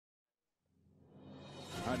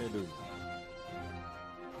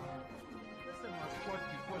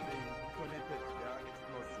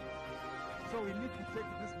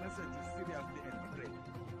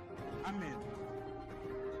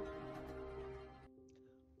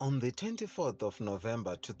On the 24th of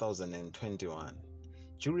November 2021,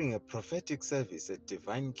 during a prophetic service at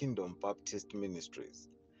Divine Kingdom Baptist Ministries,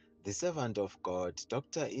 the servant of God,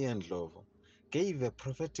 Dr. Ndlovu, gave a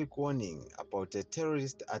prophetic warning about a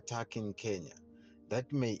terrorist attack in Kenya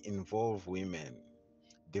that may involve women.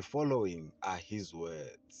 The following are his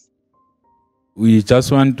words. We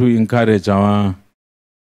just want to encourage our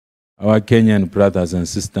Kenyan brothers and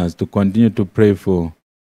sisters to continue to pray for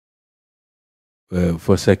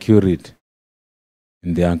security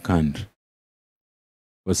in their country.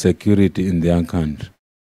 For security in their country.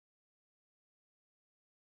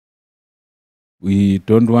 We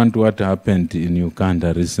don't want what happened in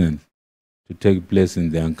Uganda recently to take place in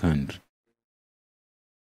their country.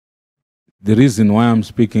 The reason why I'm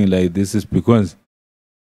speaking like this is because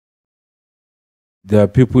there are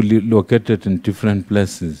people located in different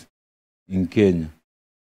places in Kenya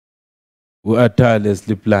who are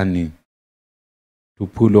tirelessly planning to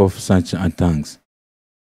pull off such attacks.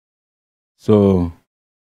 So,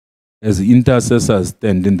 as intercessors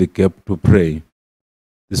stand in the gap to pray,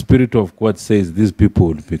 the Spirit of God says these people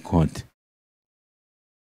will be caught.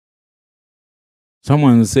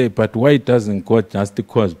 Someone will say, but why doesn't God just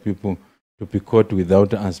cause people to be caught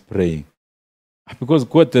without us praying? Because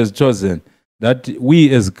God has chosen that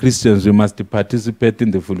we as Christians, we must participate in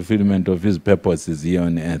the fulfillment of His purposes here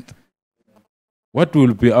on earth. What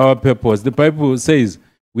will be our purpose? The Bible says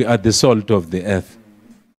we are the salt of the earth.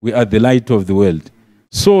 We are the light of the world.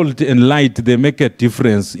 Salt and light, they make a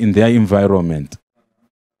difference in their environment.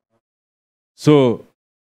 So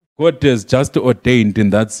God has just ordained in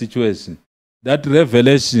that situation, that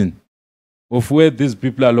revelation of where these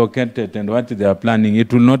people are located and what they are planning,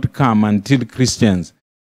 it will not come until Christians,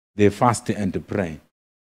 they fast and pray.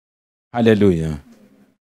 Hallelujah.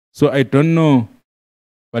 So I don't know,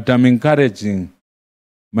 but I'm encouraging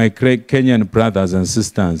my Kenyan brothers and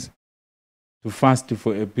sisters to fast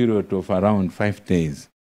for a period of around 5 days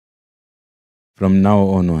from now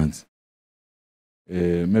onwards.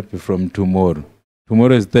 Maybe from tomorrow.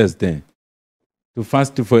 Tomorrow is Thursday. To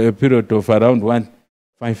fast for a period of around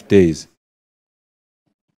 5 days.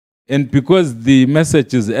 And because the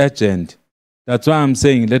message is urgent, that's why I'm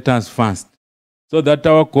saying let us fast, so that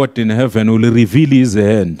our God in heaven will reveal His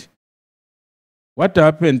hand. What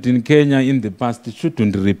happened in Kenya in the past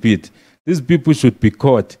shouldn't repeat. These people should be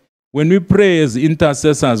caught. When we pray as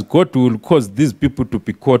intercessors, God will cause these people to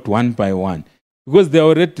be caught one by one, because they are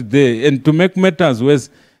already there. And to make matters worse,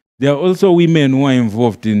 there are also women who are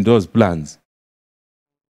involved in those plans.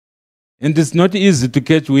 And it's not easy to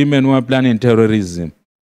catch women who are planning terrorism.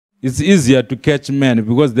 It's easier to catch men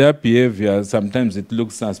because their behavior, sometimes it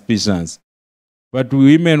looks suspicious. But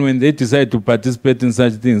women, when they decide to participate in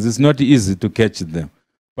such things, it's not easy to catch them.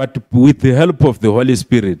 But with the help of the Holy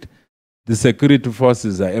Spirit, the security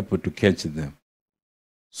forces are able to catch them.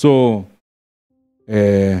 So,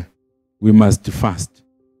 we must fast.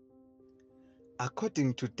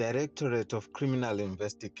 According to Directorate of Criminal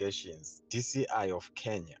Investigations, DCI of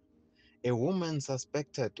Kenya, a woman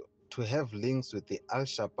suspected to have links with the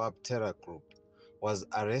Al-Shabaab terror group was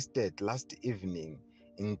arrested last evening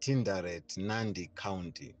in Tinderet, Nandi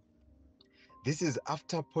County. This is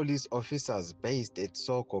after police officers based at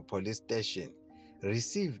Soko Police Station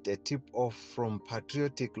received a tip-off from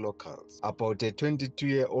patriotic locals about a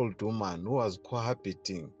 22-year-old woman who was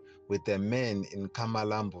cohabiting with a man in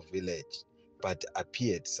Kamalambo village but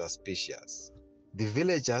appeared suspicious. The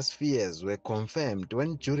villagers' fears were confirmed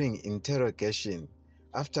when, during interrogation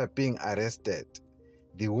after being arrested,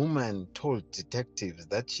 the woman told detectives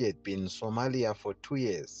that she had been in Somalia for 2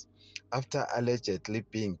 years after allegedly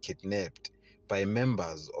being kidnapped by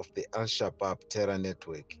members of the Al-Shabaab terror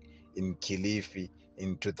network in Kilifi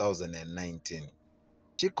in 2019.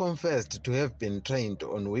 She confessed to have been trained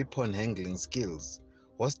on weapon handling skills,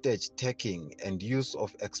 hostage taking, and use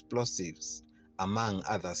of explosives, among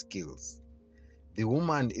other skills. The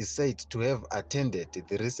woman is said to have attended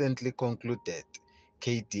the recently concluded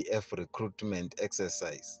KDF recruitment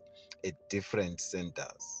exercise at different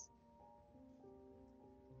centers.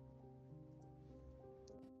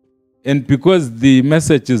 And because the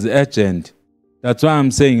message is urgent, that's why I'm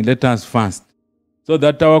saying let us fast, so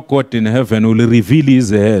that our God in heaven will reveal His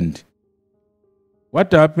hand.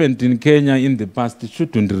 What happened in Kenya in the past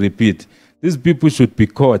shouldn't repeat. These people should be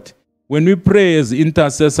caught. When we pray as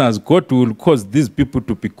intercessors, God will cause these people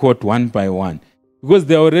to be caught one by one, because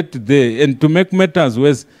they are already there. And to make matters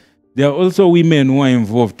worse, there are also women who are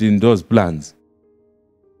involved in those plans.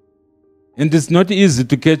 And it's not easy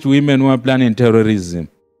to catch women who are planning terrorism.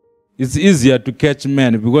 It's easier to catch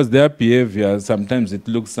men because their behavior, sometimes it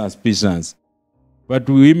looks suspicious. But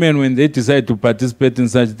women, when they decide to participate in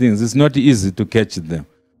such things, it's not easy to catch them.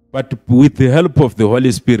 But with the help of the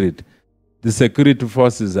Holy Spirit, the security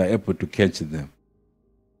forces are able to catch them.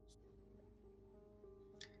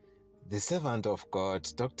 The servant of God,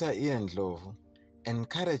 Dr. Ndlovu,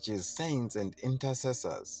 encourages saints and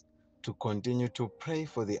intercessors to continue to pray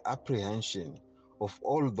for the apprehension of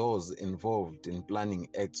all those involved in planning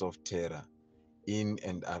acts of terror in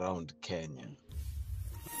and around Kenya.